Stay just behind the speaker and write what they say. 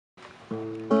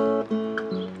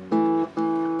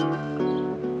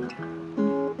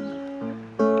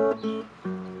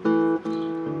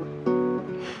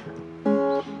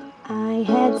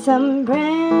some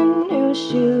brand new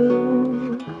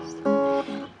shoes.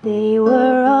 They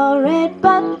were all red,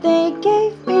 but they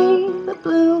gave me the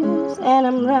blues. And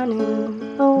I'm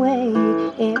running away,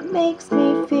 it makes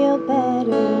me feel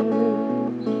better.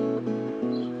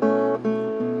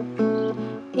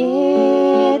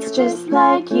 It's just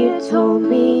like you told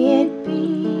me it'd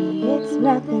be. It's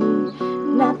nothing,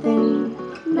 nothing,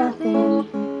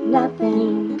 nothing,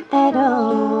 nothing at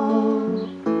all.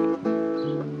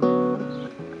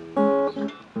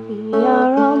 We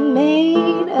are all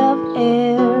made of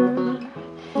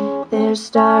air. There's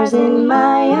stars in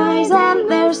my eyes and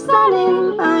there's sun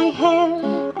in my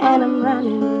hair. And I'm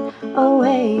running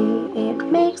away, it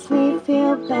makes me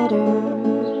feel better.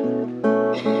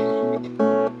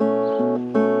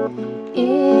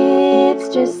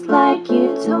 It's just like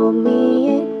you told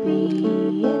me it'd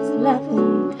be. It's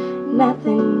nothing,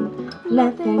 nothing,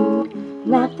 nothing,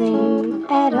 nothing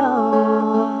at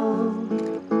all.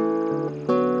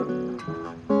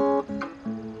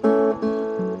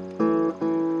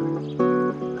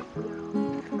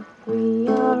 We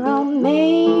are all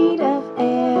made of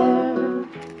air.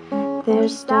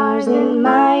 There's stars in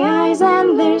my eyes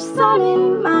and there's sun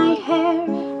in my hair.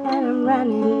 And I'm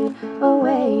running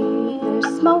away,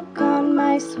 there's smoke on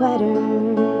my sweater.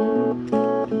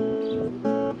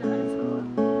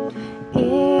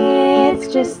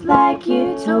 It's just like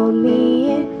you told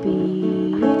me it'd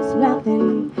be. It's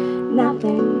nothing,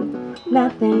 nothing,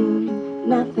 nothing,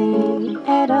 nothing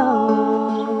at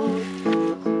all.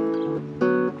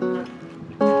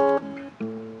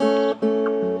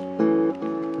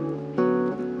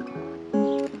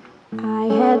 I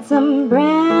had some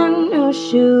brand new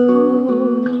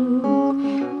shoes.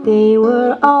 They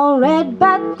were all red,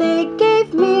 but they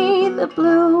gave me the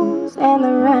blues. And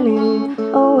they're running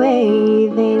away,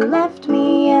 they left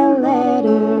me a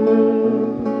letter.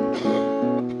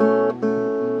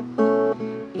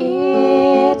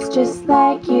 It's just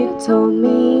like you told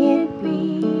me it'd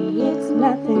be. It's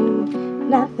nothing,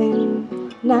 nothing,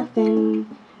 nothing,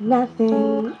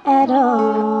 nothing at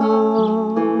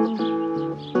all.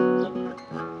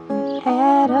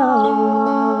 At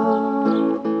all.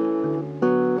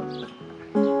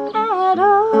 At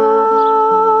all.